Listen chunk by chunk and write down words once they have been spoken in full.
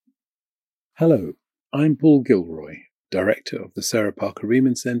Hello, I'm Paul Gilroy, Director of the Sarah Parker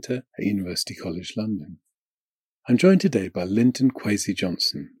Remond Centre at University College London. I'm joined today by Linton Kwesi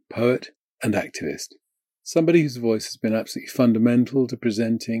Johnson, poet and activist, somebody whose voice has been absolutely fundamental to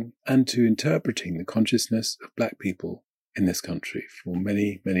presenting and to interpreting the consciousness of Black people in this country for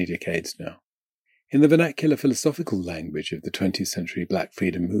many, many decades now. In the vernacular philosophical language of the 20th century Black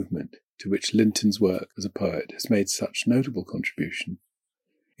freedom movement, to which Linton's work as a poet has made such notable contribution,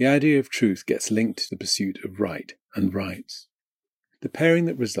 the idea of truth gets linked to the pursuit of right and rights. The pairing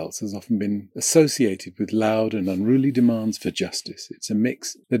that results has often been associated with loud and unruly demands for justice. It's a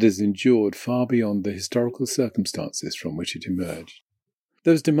mix that has endured far beyond the historical circumstances from which it emerged.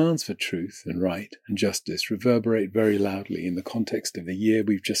 Those demands for truth and right and justice reverberate very loudly in the context of the year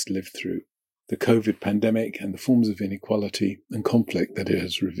we've just lived through, the COVID pandemic and the forms of inequality and conflict that it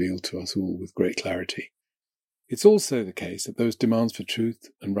has revealed to us all with great clarity. It's also the case that those demands for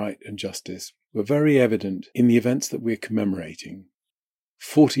truth and right and justice were very evident in the events that we're commemorating,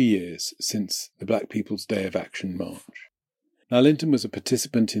 40 years since the Black People's Day of Action March. Now, Linton was a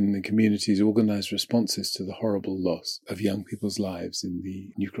participant in the community's organised responses to the horrible loss of young people's lives in the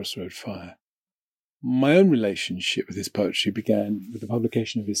New Cross Road fire. My own relationship with his poetry began with the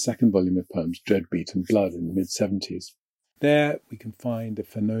publication of his second volume of poems, Dreadbeat and Blood, in the mid-70s. There we can find a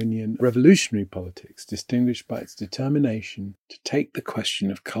Fanonian revolutionary politics distinguished by its determination to take the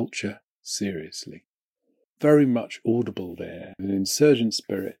question of culture seriously. Very much audible there, an insurgent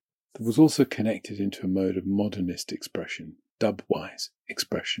spirit that was also connected into a mode of modernist expression, dub-wise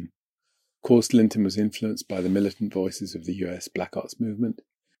expression. Of course, Linton was influenced by the militant voices of the US Black Arts movement,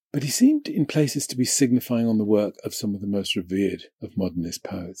 but he seemed in places to be signifying on the work of some of the most revered of modernist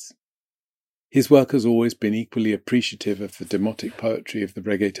poets. His work has always been equally appreciative of the demotic poetry of the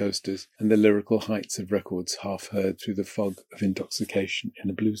reggae toasters and the lyrical heights of records half heard through the fog of intoxication in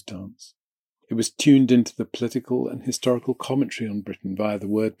a blues dance. It was tuned into the political and historical commentary on Britain via the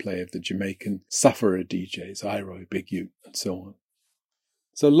wordplay of the Jamaican sufferer DJs, Iroy, Big U, and so on.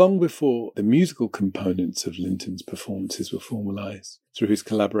 So long before the musical components of Linton's performances were formalised through his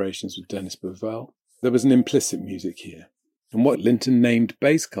collaborations with Dennis Bovell, there was an implicit music here, and what Linton named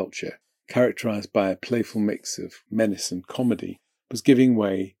bass culture, characterised by a playful mix of menace and comedy, was giving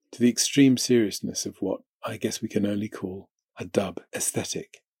way to the extreme seriousness of what I guess we can only call a dub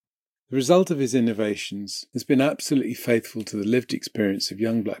aesthetic. The result of his innovations has been absolutely faithful to the lived experience of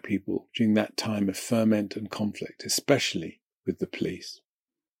young Black people during that time of ferment and conflict, especially with the police.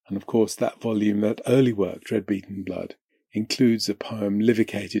 And of course that volume, that early work, Dreadbeat and Blood, includes a poem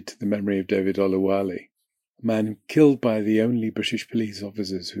livicated to the memory of David Oluwale, a man killed by the only British police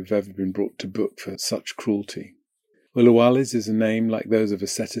officers who've ever been brought to book for such cruelty. Oluwale's is a name like those of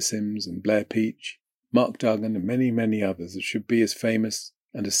Asetta Sims and Blair Peach, Mark Duggan and many, many others that should be as famous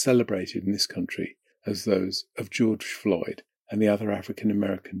and as celebrated in this country as those of George Floyd and the other African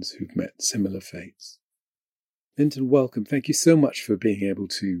Americans who've met similar fates. Linton, welcome. Thank you so much for being able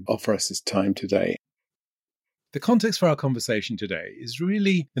to offer us this time today. The context for our conversation today is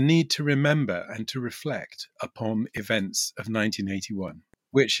really the need to remember and to reflect upon events of 1981,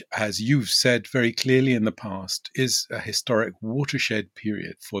 which, as you've said very clearly in the past, is a historic watershed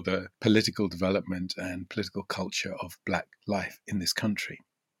period for the political development and political culture of Black life in this country.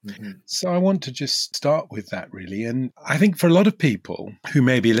 Mm-hmm. So I want to just start with that, really. And I think for a lot of people who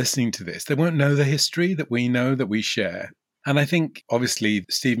may be listening to this, they won't know the history that we know, that we share. And I think, obviously,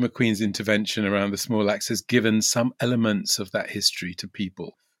 Steve McQueen's intervention around the Small Axe has given some elements of that history to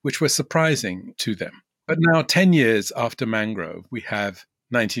people, which were surprising to them. But now, 10 years after Mangrove, we have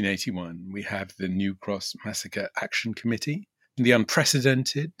 1981. We have the New Cross Massacre Action Committee, the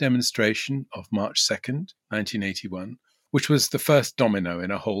unprecedented demonstration of March 2nd, 1981, which was the first domino in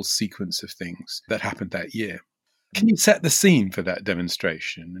a whole sequence of things that happened that year. Can you set the scene for that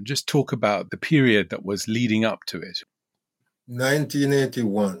demonstration and just talk about the period that was leading up to it?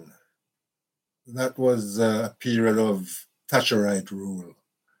 1981, that was a period of Thatcherite rule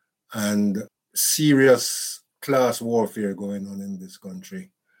and serious class warfare going on in this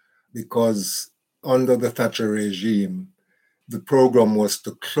country, because under the Thatcher regime, the program was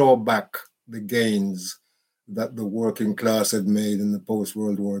to claw back the gains that the working class had made in the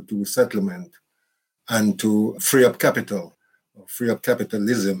post-World War II settlement and to free up capital, or free up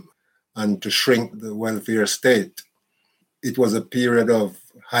capitalism, and to shrink the welfare state. It was a period of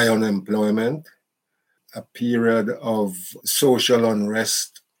high unemployment, a period of social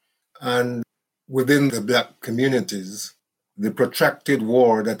unrest, and within the Black communities, the protracted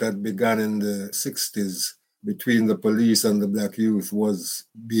war that had begun in the 60s between the police and the Black youth was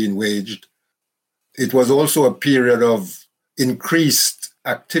being waged. It was also a period of increased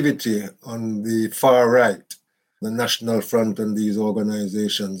activity on the far right, the National Front and these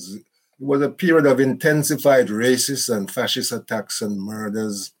organizations. It was a period of intensified racist and fascist attacks and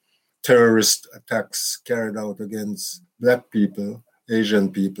murders, terrorist attacks carried out against Black people,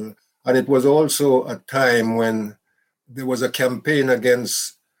 Asian people. And it was also a time when there was a campaign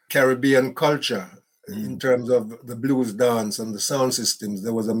against Caribbean culture in terms of the blues dance and the sound systems.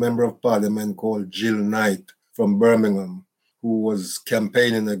 There was a member of parliament called Jill Knight from Birmingham who was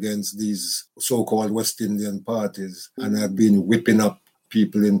campaigning against these so-called West Indian parties and had been whipping up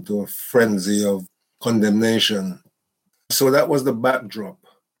people into a frenzy of condemnation. So that was the backdrop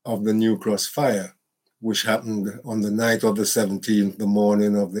of the New Cross fire, which happened on the night of the 17th, the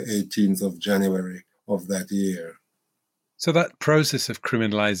morning of the 18th of January of that year. So that process of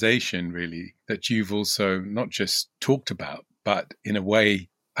criminalization, really, that you've also not just talked about, but in a way,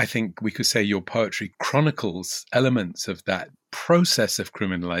 I think we could say your poetry chronicles elements of that process of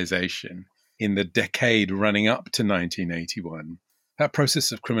criminalization in the decade running up to 1981. That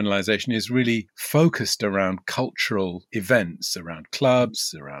process of criminalization is really focused around cultural events, around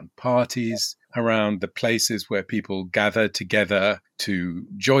clubs, around parties, around the places where people gather together to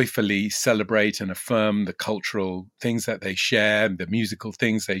joyfully celebrate and affirm the cultural things that they share, the musical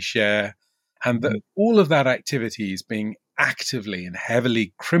things they share. And all of that activity is being actively and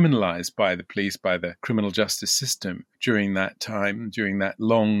heavily criminalized by the police, by the criminal justice system during that time, during that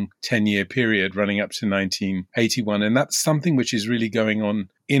long 10-year period running up to 1981. And that's something which is really going on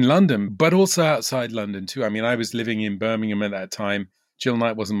in London, but also outside London too. I mean, I was living in Birmingham at that time. Jill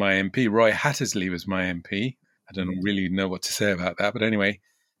Knight wasn't my MP. Roy Hattersley was my MP. I don't really know what to say about that. But anyway,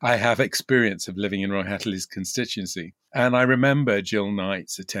 I have experience of living in Roy Hattersley's constituency. And I remember Jill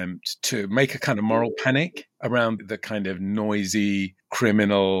Knight's attempt to make a kind of moral panic around the kind of noisy,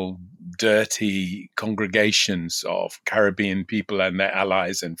 criminal, dirty congregations of Caribbean people and their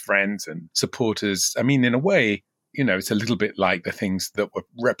allies and friends and supporters. I mean, in a way, you know, it's a little bit like the things that were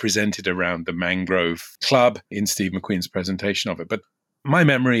represented around the Mangrove Club in Steve McQueen's presentation of it. But my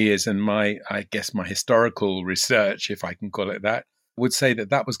memory is, and my historical research, if I can call it that, would say that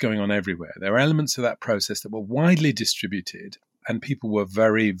that was going on everywhere. There were elements of that process that were widely distributed, and people were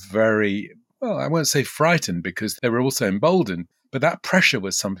very, very, well, I won't say frightened because they were also emboldened, but that pressure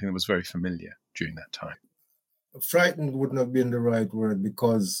was something that was very familiar during that time. Frightened wouldn't have been the right word,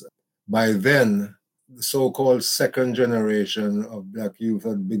 because by then, the so-called second generation of Black youth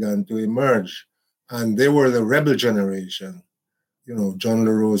had begun to emerge, and they were the rebel generation. You know, John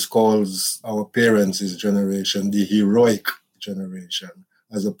LaRose calls our parents' generation the heroic generation,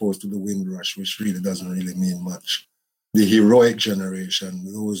 as opposed to the Windrush, which really doesn't really mean much. The heroic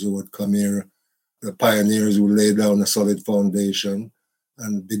generation, those who would come here, the pioneers who laid down a solid foundation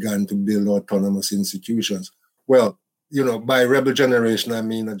and began to build autonomous institutions. Well, you know, by rebel generation, I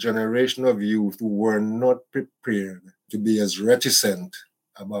mean a generation of youth who were not prepared to be as reticent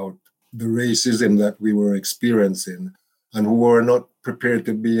about the racism that we were experiencing, and who were not prepared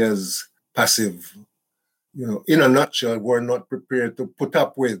to be as passive. You know, in a nutshell, were not prepared to put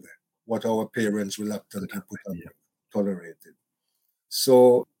up with what our parents reluctantly put up with, tolerated.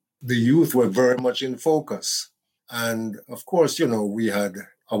 So the youth were very much in focus. And of course, you know, we had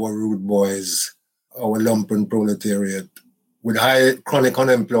our rude boys, our lumpen proletariat, with high chronic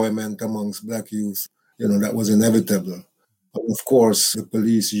unemployment amongst Black youth. You know, that was inevitable. And of course, the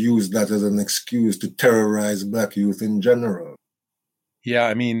police used that as an excuse to terrorize Black youth in general. Yeah,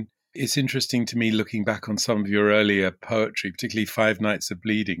 I mean, it's interesting to me looking back on some of your earlier poetry, particularly 5 Nights of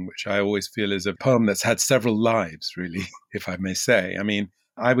Bleeding, which I always feel is a poem that's had several lives, really, if I may say. I mean,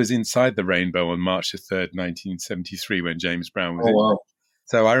 I was inside the Rainbow on March the 3rd, 1973, when James Brown was in. Wow.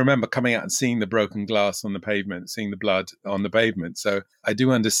 So I remember coming out and seeing the broken glass on the pavement, seeing the blood on the pavement. So I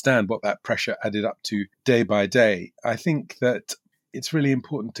do understand what that pressure added up to day by day. I think that it's really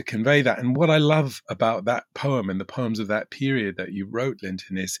important to convey that. And what I love about that poem and the poems of that period that you wrote,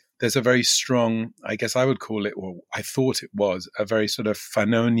 Linton, is there's a very strong, I guess I would call it, or I thought it was, a very sort of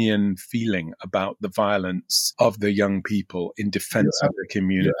Fanonian feeling about the violence of the young people in defense of the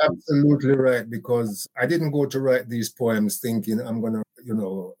community. You're absolutely right, because I didn't go to write these poems thinking I'm going to, you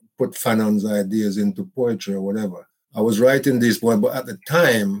know, put Fanon's ideas into poetry or whatever. I was writing these poems, but at the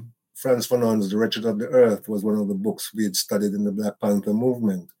time, Frantz Fanon's The Wretched of the Earth was one of the books we had studied in the Black Panther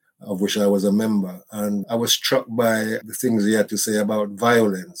movement, of which I was a member. And I was struck by the things he had to say about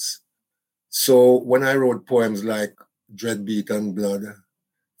violence. So when I wrote poems like Dread Beat and Blood,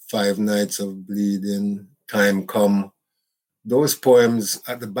 5 Nights of Bleeding, Time Come, those poems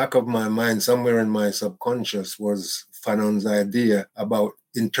at the back of my mind, somewhere in my subconscious, was Fanon's idea about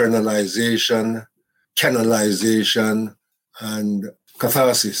internalization, canalization, and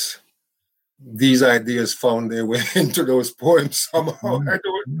catharsis. These ideas found their way into those poems somehow. I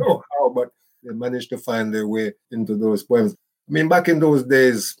don't know how, but they managed to find their way into those poems. I mean, back in those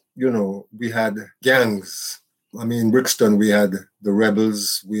days, we had gangs. I mean, in Brixton, we had the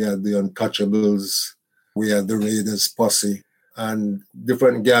Rebels, we had the Untouchables, we had the Raiders Posse, and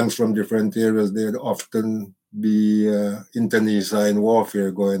different gangs from different areas. There'd often be internecine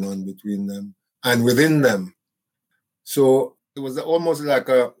warfare going on between them and within them. So it was almost like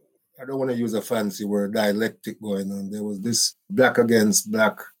I don't want to use a fancy word, dialectic going on. There was this black against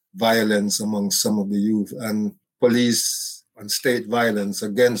black violence among some of the youth and police and state violence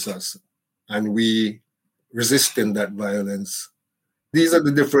against us. And we resisting that violence. These are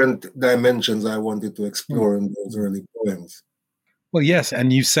the different dimensions I wanted to explore in those early poems. Well, yes,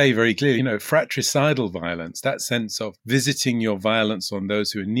 and you say very clearly, fratricidal violence, that sense of visiting your violence on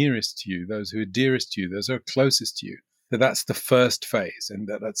those who are nearest to you, those who are dearest to you, those who are closest to you. That's the first phase, and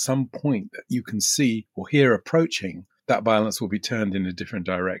that at some point that you can see or hear approaching, that violence will be turned in a different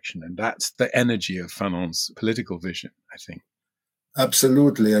direction. And that's the energy of Fanon's political vision, I think.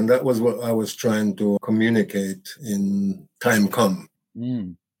 Absolutely. And that was what I was trying to communicate in Time Come.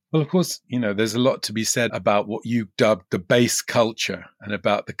 Well, of course, there's a lot to be said about what you dubbed the bass culture and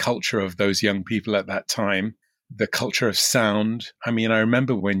about the culture of those young people at that time, the culture of sound. I mean, I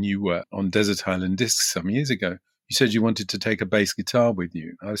remember when you were on Desert Island Discs some years ago, you said you wanted to take a bass guitar with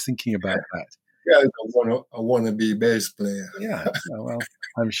you. I was thinking about that. Yeah, I want to be a bass player. Yeah, well,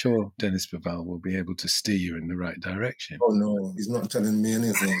 I'm sure Dennis Baval will be able to steer you in the right direction. Oh, no, he's not telling me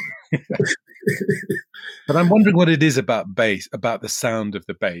anything. But I'm wondering what it is about bass, about the sound of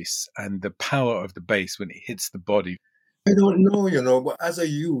the bass and the power of the bass when it hits the body. I don't know, but as a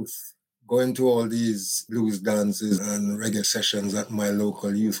youth, going to all these blues dances and reggae sessions at my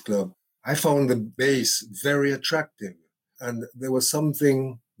local youth club, I found the bass very attractive. And there was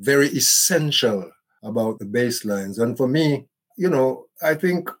something very essential about the bass lines. And for me, I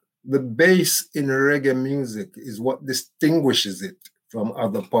think the bass in reggae music is what distinguishes it from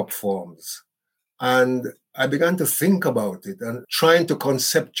other pop forms. And I began to think about it and trying to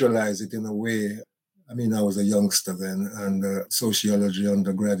conceptualize it in a way. I mean, I was a youngster then and a sociology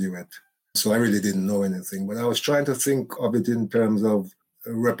undergraduate, so I really didn't know anything. But I was trying to think of it in terms of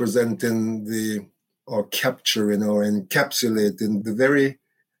representing or capturing or encapsulating the very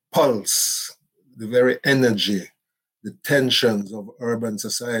pulse, the very energy, the tensions of urban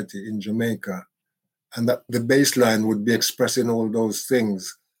society in Jamaica. And that the bass line would be expressing all those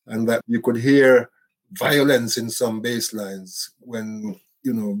things. And that you could hear violence in some bass lines when,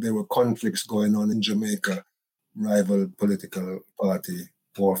 there were conflicts going on in Jamaica, rival political party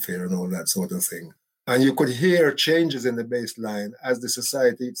warfare and all that sort of thing. And you could hear changes in the bass line as the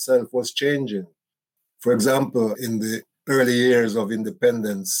society itself was changing. For example, in the early years of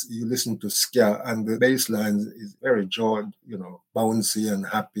independence, you listen to ska and the bass line is very bouncy and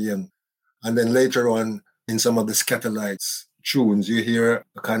happy. And then later on, in some of the Scatterlights tunes, you hear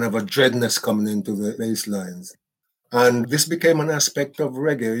a kind of a dreadness coming into the bass lines. And this became an aspect of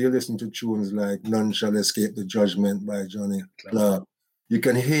reggae. You listen to tunes like None Shall Escape the Judgment by Johnny Clark. You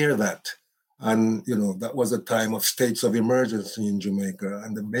can hear that. And, that was a time of states of emergency in Jamaica.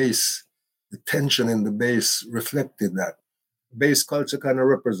 And the bass, the tension in the bass reflected that. Bass culture kind of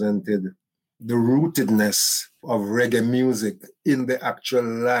represented the rootedness of reggae music in the actual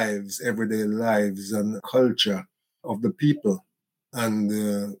lives, everyday lives and culture of the people and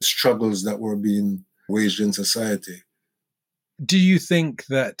the struggles that were being waged in society. Do you think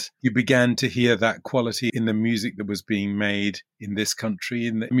that you began to hear that quality in the music that was being made in this country,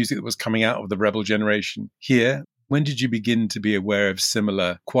 in the music that was coming out of the rebel generation here? When did you begin to be aware of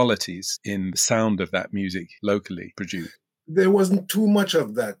similar qualities in the sound of that music locally produced? There wasn't too much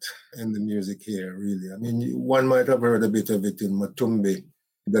of that in the music here, really. I mean, one might have heard a bit of it in Matumbi,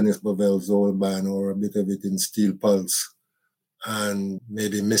 Dennis Bavel's old band, or a bit of it in Steel Pulse, and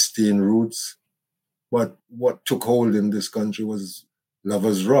maybe Misty in Roots. But what took hold in this country was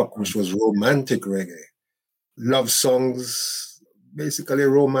Lovers Rock, which was romantic reggae. Love songs, basically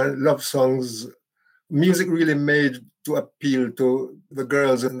love songs, music really made to appeal to the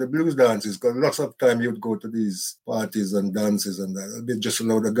girls in the blues dances, because lots of time you'd go to these parties and dances and that. It'd be just a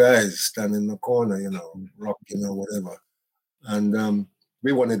load of guys standing in the corner, rocking or whatever. And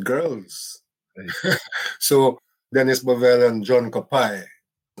we wanted girls. So Dennis Bavel and John Kapai,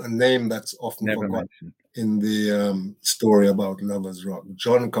 a name that's often forgotten in the story about Lovers Rock.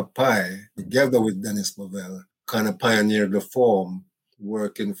 John Kapai, together with Dennis Bavel, kind of pioneered the form,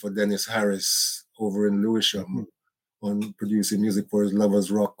 working for Dennis Harris over in Lewisham on producing music for his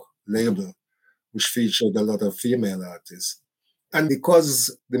Lovers Rock label, which featured a lot of female artists. And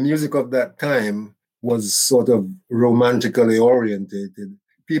because the music of that time was sort of romantically orientated,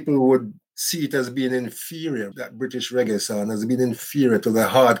 people would see it as being inferior, that British reggae sound as being inferior to the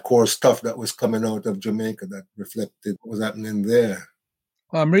hardcore stuff that was coming out of Jamaica that reflected what was happening there.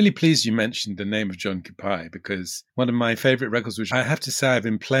 Well, I'm really pleased you mentioned the name of John Kipai, because one of my favorite records, which I have to say I've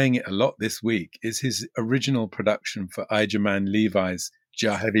been playing it a lot this week, is his original production for Ijaman Levi's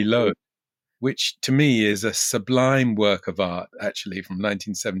Jah Heavy Load, which to me is a sublime work of art, actually, from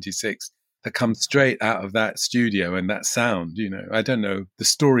 1976 that comes straight out of that studio and that sound. I don't know the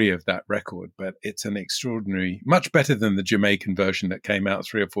story of that record, but it's an extraordinary, much better than the Jamaican version that came out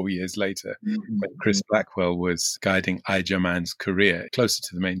 3 or 4 years later when Chris Blackwell was guiding Ijaman's career closer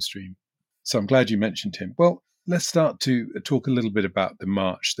to the mainstream. So I'm glad you mentioned him. Well, let's start to talk a little bit about the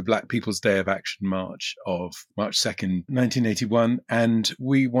march, the Black People's Day of Action March of March 2nd, 1981. And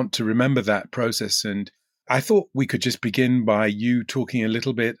we want to remember that process. And I thought we could just begin by you talking a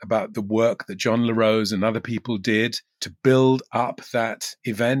little bit about the work that John LaRose and other people did to build up that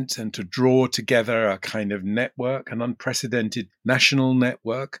event and to draw together a kind of network, an unprecedented national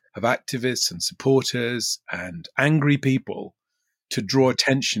network of activists and supporters and angry people to draw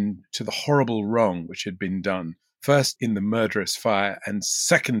attention to the horrible wrong which had been done, first in the murderous fire and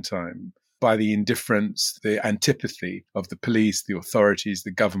second time by the indifference, the antipathy of the police, the authorities,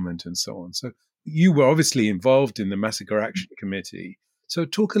 the government, and so on. So you were obviously involved in the Massacre Action Committee. So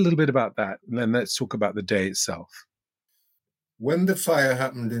talk a little bit about that, and then let's talk about the day itself. When the fire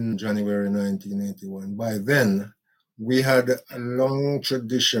happened in January 1981, by then we had a long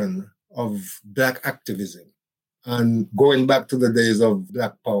tradition of Black activism. And going back to the days of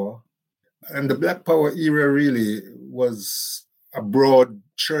Black Power, and the Black Power era really was a broad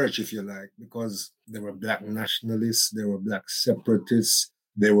church, if you like, because there were Black nationalists, there were Black separatists,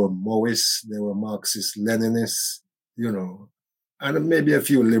 there were Maoists, there were Marxist-Leninists, and maybe a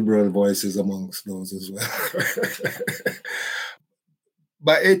few liberal voices amongst those as well.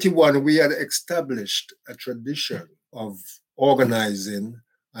 By 81, we had established a tradition of organizing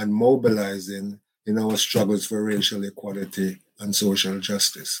and mobilizing in our struggles for racial equality and social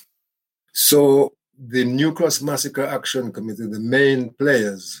justice. So the New Cross Massacre Action Committee, the main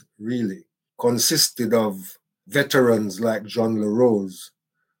players really, consisted of veterans like John LaRose,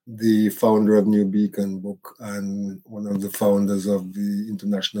 the founder of New Beacon Book and one of the founders of the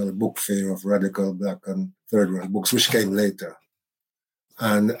International Book Fair of Radical Black and Third World Books, which came later.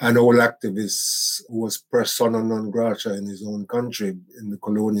 And an old activist who was persona non grata in his own country in the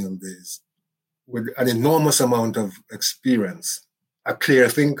colonial days, with an enormous amount of experience, a clear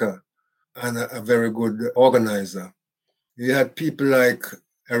thinker, and a very good organizer. You had people like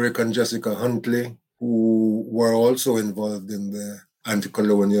Eric and Jessica Huntley, who were also involved in the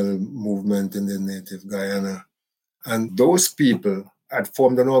anti-colonial movement in the native Guyana. And those people had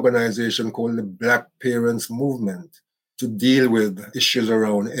formed an organization called the Black Parents Movement to deal with issues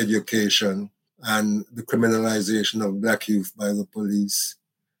around education and the criminalization of Black youth by the police.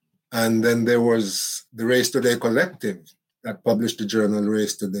 And then there was the Race Today Collective that published the journal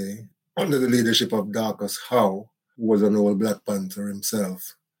Race Today under the leadership of Darcus Howe, who was an old Black Panther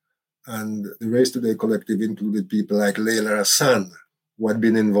himself. And the Race Today Collective included people like Layla Hassan, who had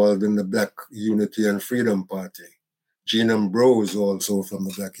been involved in the Black Unity and Freedom Party. Jean Ambrose, also from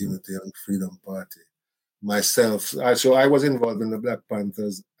the Black Unity and Freedom Party. Myself, so I was involved in the Black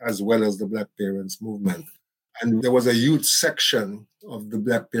Panthers as well as the Black Parents Movement. And there was a youth section of the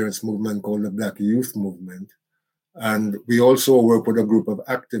Black Parents Movement called the Black Youth Movement. And we also worked with a group of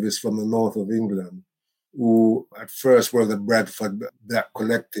activists from the north of England who at first were the Bradford Black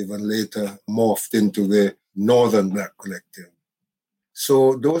Collective and later morphed into the Northern Black Collective.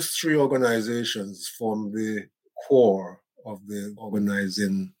 So those three organizations formed the core of the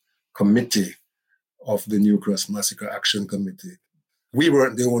organizing committee of the New Cross Massacre Action Committee. We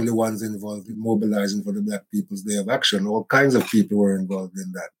weren't the only ones involved in mobilizing for the Black People's Day of Action. All kinds of people were involved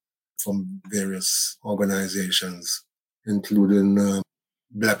in that from various organizations, including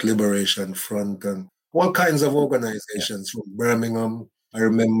Black Liberation Front and all kinds of organizations from Birmingham. I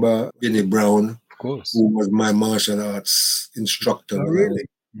remember Benny Brown, of course, who was my martial arts instructor. Oh, really?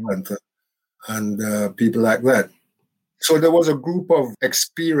 And people like that. So there was a group of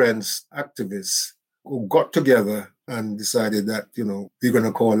experienced activists who got together and decided that, we're going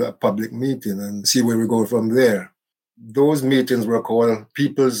to call a public meeting and see where we go from there. Those meetings were called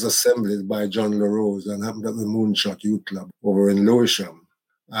People's Assemblies by John LaRose and happened at the Moonshot Youth Club over in Lewisham.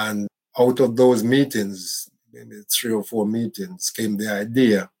 And out of those meetings, maybe 3 or 4 meetings, came the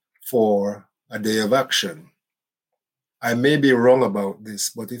idea for a day of action. I may be wrong about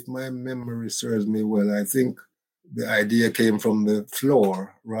this, but if my memory serves me well, I think the idea came from the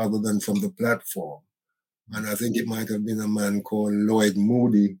floor rather than from the platform. And I think it might have been a man called Lloyd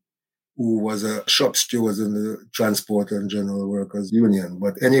Moody, who was a shop steward in the Transport and General Workers Union.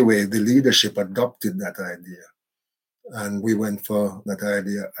 But anyway, the leadership adopted that idea. And we went for that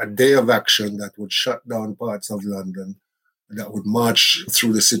idea, a day of action that would shut down parts of London, that would march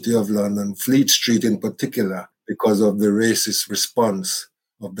through the city of London, Fleet Street in particular, because of the racist response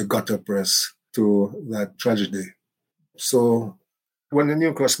of the gutter press to that tragedy. So when the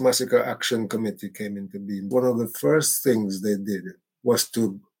New Cross Massacre Action Committee came into being, one of the first things they did was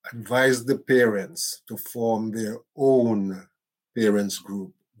to advise the parents to form their own parents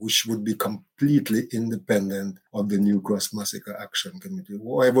group, which would be completely independent of the New Cross Massacre Action Committee.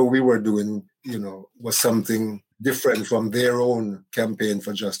 Whatever we were doing, was something different from their own campaign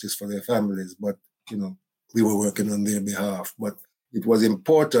for justice for their families. But, we were working on their behalf. But it was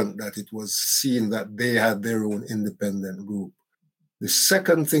important that it was seen that they had their own independent group. The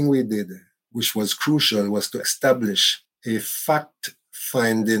second thing we did, which was crucial, was to establish a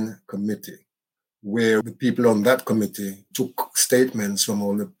fact-finding committee, where the people on that committee took statements from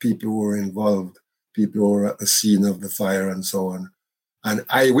all the people who were involved, people who were at the scene of the fire and so on, and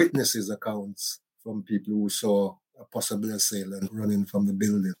eyewitnesses accounts from people who saw a possible assailant running from the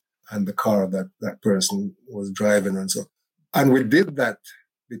building and the car that that person was driving and so on. And we did that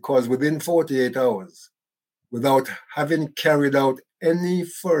because within 48 hours, without having carried out any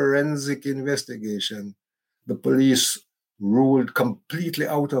forensic investigation, the police ruled completely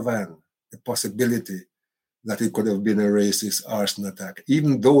out of hand the possibility that it could have been a racist arson attack,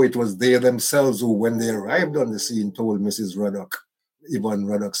 even though it was they themselves who, when they arrived on the scene, told Mrs. Ruddock, Yvonne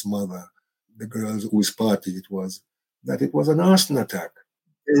Ruddock's mother, the girls whose party it was, that it was an arson attack.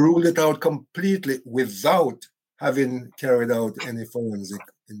 They ruled it out completely without having carried out any forensic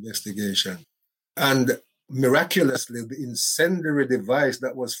investigation. And miraculously, the incendiary device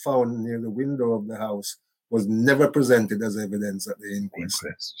that was found near the window of the house was never presented as evidence at the inquest.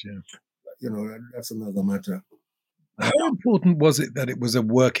 That's another matter. How important was it that it was a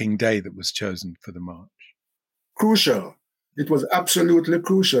working day that was chosen for the march? Crucial. It was absolutely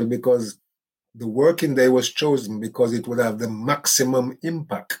crucial because the working day was chosen because it would have the maximum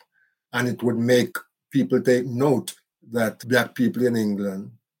impact and it would make people take note that Black people in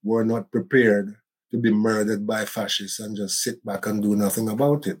England were not prepared to be murdered by fascists and just sit back and do nothing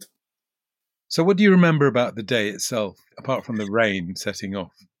about it. So what do you remember about the day itself, apart from the rain setting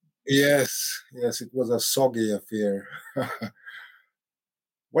off? Yes, it was a soggy affair.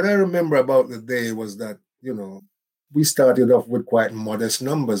 What I remember about the day was that, we started off with quite modest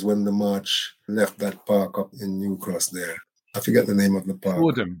numbers when the march left that park up in New Cross there. I forget the name of the park.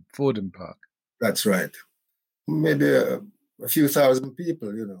 Fordham Park. That's right. Maybe a few thousand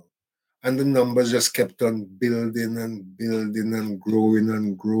people, And the numbers just kept on building and building and growing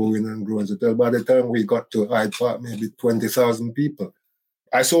and growing and growing. So by the time we got to Hyde Park, maybe 20,000 people.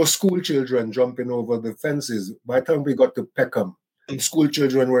 I saw school children jumping over the fences. By the time we got to Peckham, school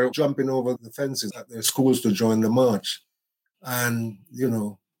children were jumping over the fences at their schools to join the march. And,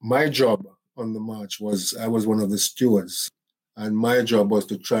 my job on the march was, I was one of the stewards. And my job was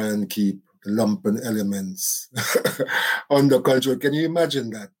to try and keep the lumpen elements under control. Can you imagine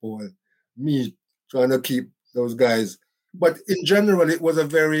that, Paul? Me trying to keep those guys. But in general,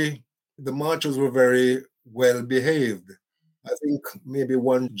 the marchers were very well behaved. I think maybe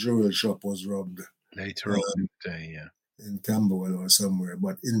one jewel shop was robbed. Later on in the day, yeah. In Camberwell or somewhere.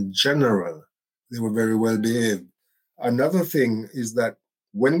 But in general, they were very well behaved. Another thing is that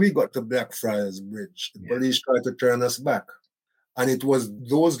when we got to Blackfriars Bridge, the police tried to turn us back. And it was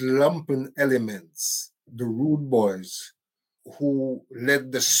those lumpen elements, the rude boys, who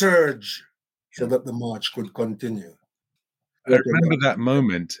led the surge so that the march could continue. I remember that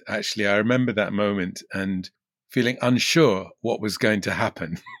moment, actually. I remember that moment and feeling unsure what was going to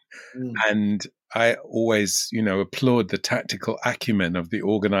happen. And I always, applaud the tactical acumen of the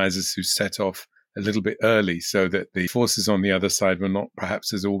organizers who set off a little bit early so that the forces on the other side were not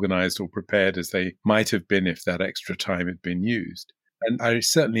perhaps as organized or prepared as they might have been if that extra time had been used. And I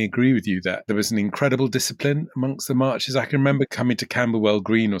certainly agree with you that there was an incredible discipline amongst the marchers. I can remember coming to Camberwell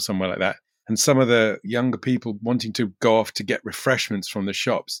Green or somewhere like that, and some of the younger people wanting to go off to get refreshments from the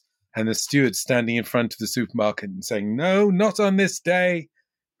shops, and the steward standing in front of the supermarket and saying, "No, not on this day."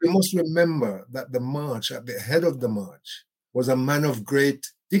 We must remember that the march, at the head of the march, was a man of great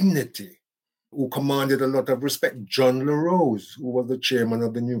dignity who commanded a lot of respect, John LaRose, who was the chairman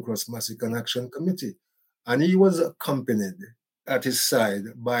of the New Cross Massacre and Action Committee. And he was accompanied at his side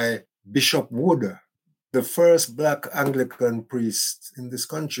by Bishop Wood, the first Black Anglican priest in this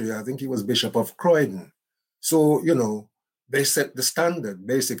country. I think he was Bishop of Croydon. So, they set the standard,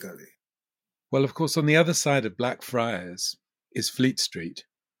 basically. Well, of course, on the other side of Blackfriars is Fleet Street.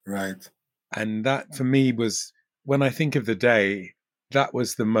 Right. And that, for me, was, when I think of the day, that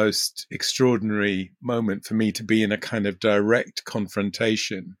was the most extraordinary moment for me, to be in a kind of direct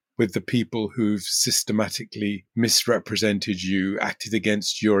confrontation with the people who've systematically misrepresented you, acted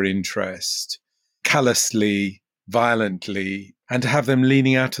against your interest, callously, violently, and to have them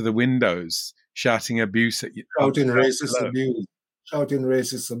leaning out of the windows, shouting abuse at you. Shouting racist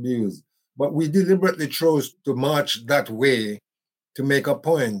abuse. But we deliberately chose to march that way to make a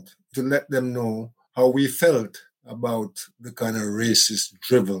point, to let them know how we felt about the kind of racist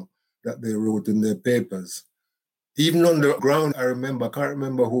drivel that they wrote in their papers. Even on the ground, I can't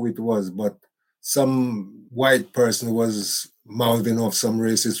remember who it was, but some white person was mouthing off some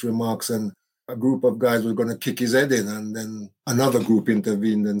racist remarks, and a group of guys were going to kick his head in, and then another group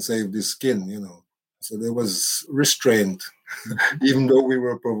intervened and saved his skin, So there was restraint, even though we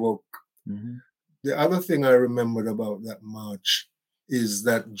were provoked. Mm-hmm. The other thing I remembered about that march is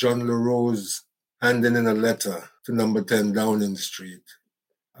that John LaRose handed in a letter to number 10 Downing Street.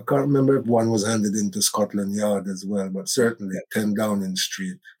 I can't remember if one was handed into Scotland Yard as well, but certainly 10 Downing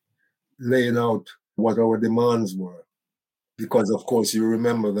Street, laying out what our demands were. Because, of course, you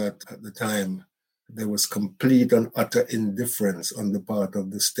remember that at the time, there was complete and utter indifference on the part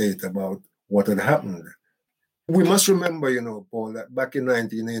of the state about what had happened. We must remember, Paul, that back in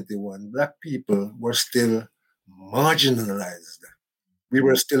 1981, Black people were still marginalized. We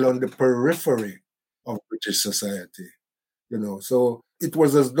were still on the periphery of British society, So it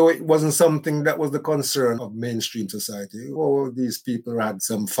was as though it wasn't something that was the concern of mainstream society. Oh, these people had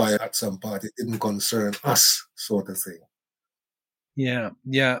some fire at some part. It didn't concern us, sort of thing. Yeah.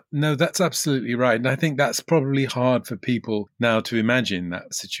 No, that's absolutely right. And I think that's probably hard for people now to imagine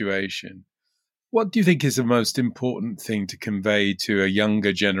that situation. What do you think is the most important thing to convey to a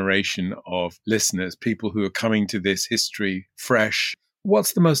younger generation of listeners, people who are coming to this history fresh?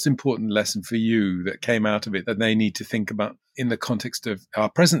 What's the most important lesson for you that came out of it that they need to think about in the context of our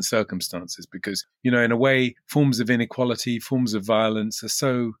present circumstances? Because, in a way, forms of inequality, forms of violence are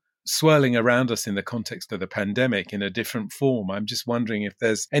so swirling around us in the context of the pandemic in a different form. I'm just wondering if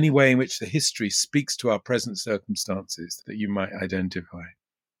there's any way in which the history speaks to our present circumstances that you might identify.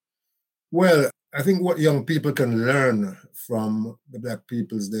 Well, I think what young people can learn from the Black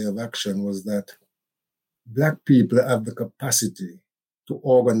People's Day of Action was that Black people have the capacity to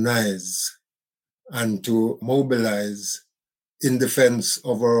organize and to mobilize in defense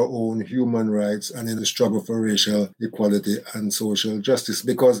of our own human rights and in the struggle for racial equality and social justice,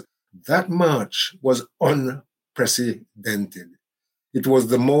 because that march was unprecedented. It was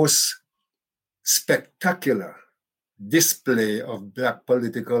the most spectacular display of Black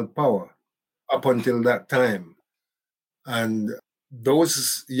political power up until that time. And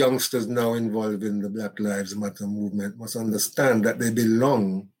those youngsters now involved in the Black Lives Matter movement must understand that they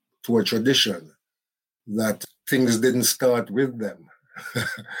belong to a tradition, that things didn't start with them.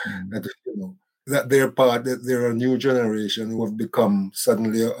 That they're a new generation who have become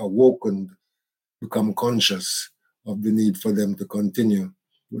suddenly awoken, become conscious of the need for them to continue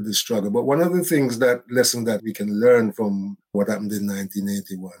with the struggle. But one of the lesson that we can learn from what happened in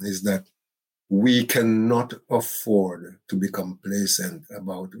 1981 is that we cannot afford to be complacent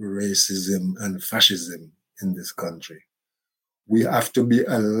about racism and fascism in this country. We have to be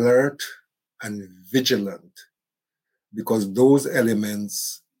alert and vigilant, because those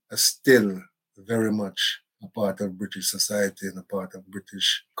elements are still very much a part of British society and a part of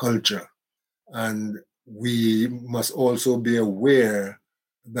British culture. And we must also be aware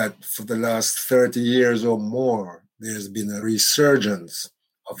that for the last 30 years or more, there's been a resurgence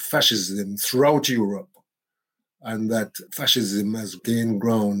of fascism throughout Europe, and that fascism has gained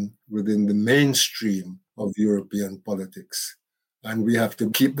ground within the mainstream of European politics. And we have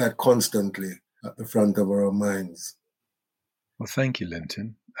to keep that constantly at the front of our minds. Well, thank you,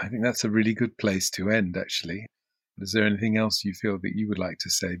 Linton. I think that's a really good place to end, actually. Is there anything else you feel that you would like to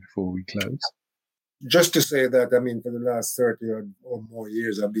say before we close? Just to say that, for the last 30 or more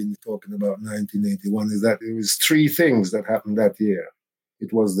years, I've been talking about 1981, is that it was three things that happened that year.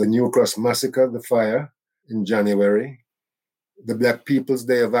 It was the New Cross Massacre, the fire in January, the Black People's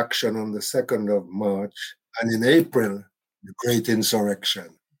Day of Action on the 2nd of March, and in April, the Great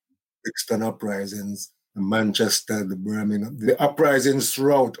Insurrection, Brixton uprisings, the Manchester, the Birmingham, the uprisings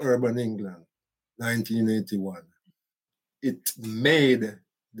throughout urban England, 1981. It made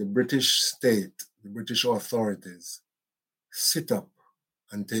the British state, the British authorities, sit up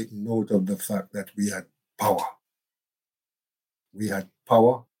and take note of the fact that we had power. We had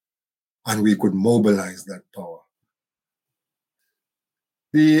power, and we could mobilize that power.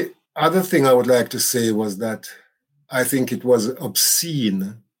 The other thing I would like to say was that I think it was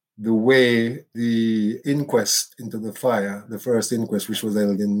obscene the way the inquest into the fire, the first inquest, which was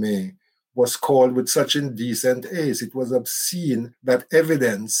held in May, was called with such indecent haste. It was obscene that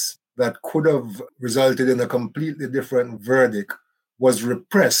evidence that could have resulted in a completely different verdict was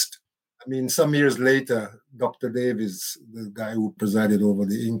repressed. I mean, some years later, Dr. Davis, the guy who presided over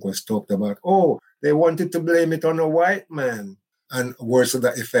the inquest, talked about, they wanted to blame it on a white man. And words to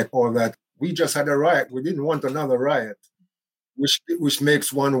that effect, or that we just had a riot. We didn't want another riot, which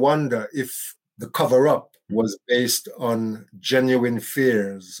makes one wonder if the cover-up was based on genuine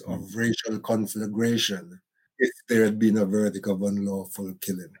fears of racial conflagration, if there had been a verdict of unlawful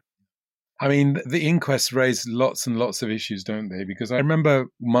killing. I mean, the inquests raise lots and lots of issues, don't they? Because I remember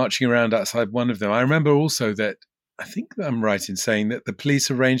marching around outside one of them. I remember also that, I think I'm right in saying that the police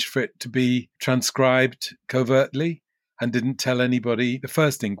arranged for it to be transcribed covertly and didn't tell anybody, the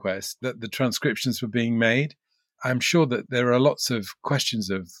first inquest, that the transcriptions were being made. I'm sure that there are lots of questions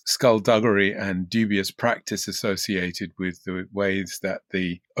of skullduggery and dubious practice associated with the ways that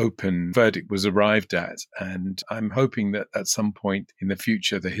the open verdict was arrived at. And I'm hoping that at some point in the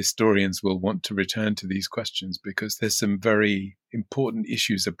future, the historians will want to return to these questions, because there's some very important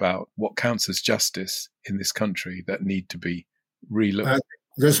issues about what counts as justice in this country that need to be relooked.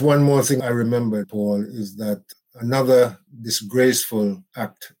 Just one more thing I remember, Paul, is that another disgraceful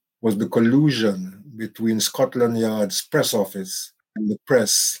act was the collusion between Scotland Yard's press office and the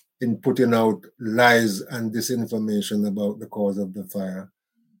press in putting out lies and disinformation about the cause of the fire,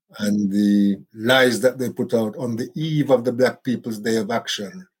 and the lies that they put out on the eve of the Black People's Day of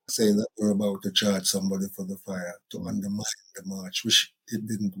Action, saying that we're about to charge somebody for the fire to undermine the march, which it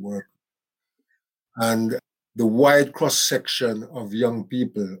didn't work. And the wide cross-section of young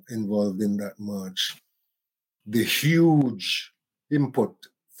people involved in that march, the huge input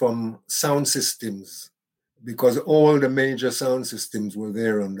from sound systems, because all the major sound systems were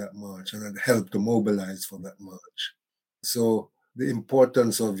there on that march and had helped to mobilize for that march. So the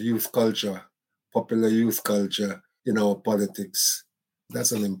importance of youth culture, popular youth culture in our politics,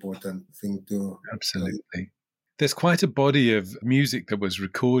 that's an important thing to... Absolutely. There's quite a body of music that was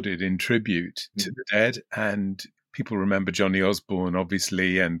recorded in tribute to the dead, and people remember Johnny Osborne,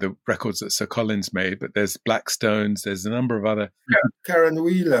 obviously, and the records that Sir Collins made, but there's Blackstones, there's a number of other... Karen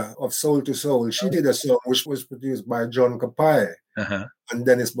Wheeler of Soul to Soul, she did a song which was produced by John Kapai and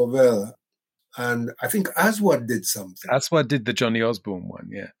Dennis Bovell. And I think Aswad did something. Aswad did the Johnny Osborne one,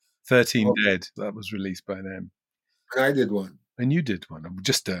 yeah. 13 Dead, that was released by them. And I did one. And you did one,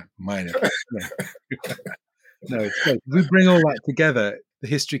 just a minor. No, it's great. We bring all that together, the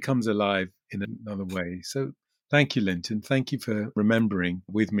history comes alive in another way. So thank you, Linton. Thank you for remembering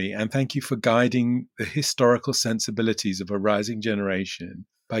with me, and thank you for guiding the historical sensibilities of a rising generation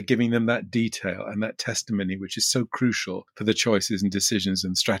by giving them that detail and that testimony, which is so crucial for the choices and decisions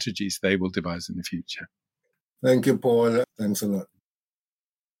and strategies they will devise in the future. Thank you, Paul. Thanks a lot.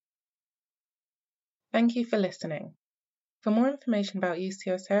 Thank you for listening. For more information about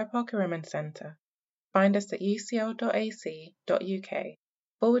UCL Sarah Parker Women's Centre, find us at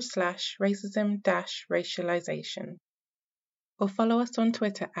ucl.ac.uk/racism-racialization, or follow us on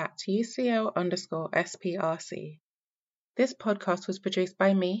Twitter at UCL_SPRC. This podcast was produced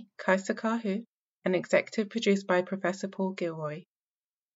by me, Kaisa Kahu, and executive produced by Professor Paul Gilroy.